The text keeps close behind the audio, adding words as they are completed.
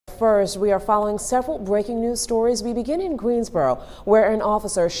first, we are following several breaking news stories. We begin in Greensboro, where an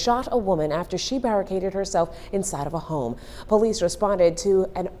officer shot a woman after she barricaded herself inside of a home. Police responded to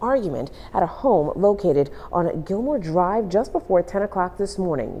an argument at a home located on Gilmore Drive just before 10 o'clock this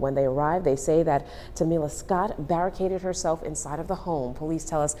morning. When they arrived, they say that Tamila Scott barricaded herself inside of the home. Police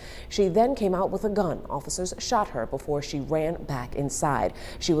tell us she then came out with a gun. Officers shot her before she ran back inside.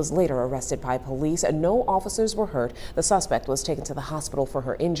 She was later arrested by police. No officers were hurt. The suspect was taken to the hospital for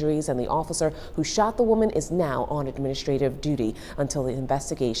her injuries, and the officer who shot the woman is now on administrative duty until the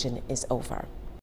investigation is over.